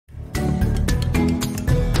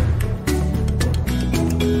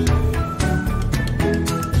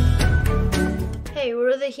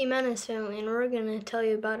Jimenez family, and we're going to tell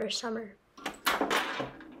you about our summer.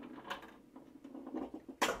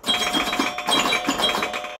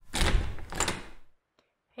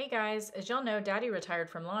 Hey guys, as y'all know, Daddy retired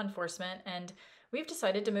from law enforcement and we've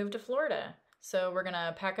decided to move to Florida. So we're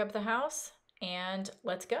gonna pack up the house and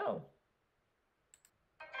let's go.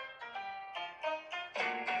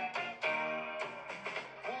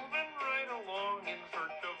 Moving right along in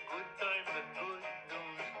search of good times and good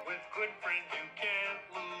news. With good friends you can't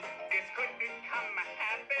lose. This could become a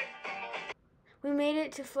habit. We made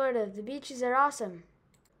it to Florida. The beaches are awesome.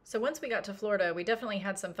 So once we got to Florida, we definitely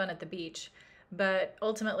had some fun at the beach, but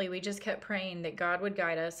ultimately we just kept praying that God would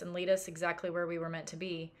guide us and lead us exactly where we were meant to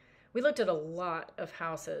be. We looked at a lot of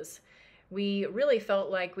houses. We really felt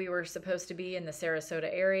like we were supposed to be in the Sarasota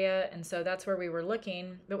area, and so that's where we were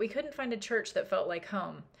looking, but we couldn't find a church that felt like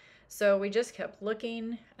home. So we just kept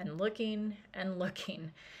looking and looking and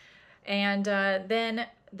looking. And then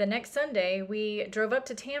the next Sunday, we drove up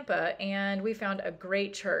to Tampa and we found a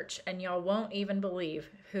great church. And y'all won't even believe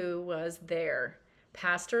who was there.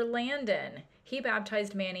 Pastor Landon. He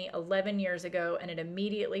baptized Manny 11 years ago and it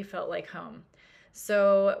immediately felt like home.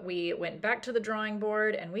 So we went back to the drawing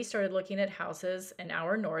board and we started looking at houses an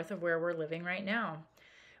hour north of where we're living right now.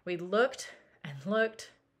 We looked and looked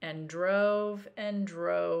and drove and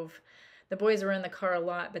drove. The boys were in the car a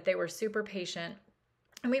lot, but they were super patient.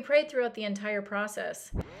 And we prayed throughout the entire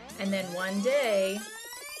process. And then one day,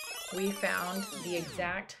 we found the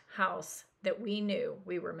exact house that we knew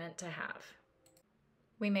we were meant to have.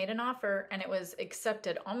 We made an offer and it was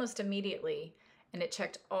accepted almost immediately. And it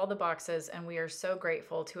checked all the boxes and we are so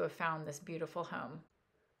grateful to have found this beautiful home.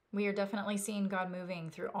 We are definitely seeing God moving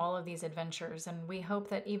through all of these adventures, and we hope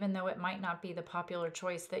that even though it might not be the popular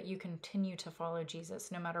choice, that you continue to follow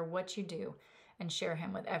Jesus no matter what you do and share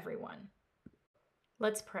him with everyone.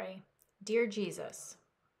 Let's pray. Dear Jesus,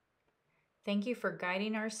 thank you for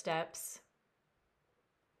guiding our steps,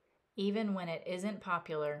 even when it isn't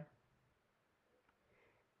popular.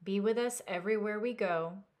 Be with us everywhere we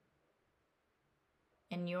go.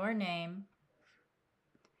 In your name,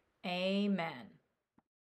 amen.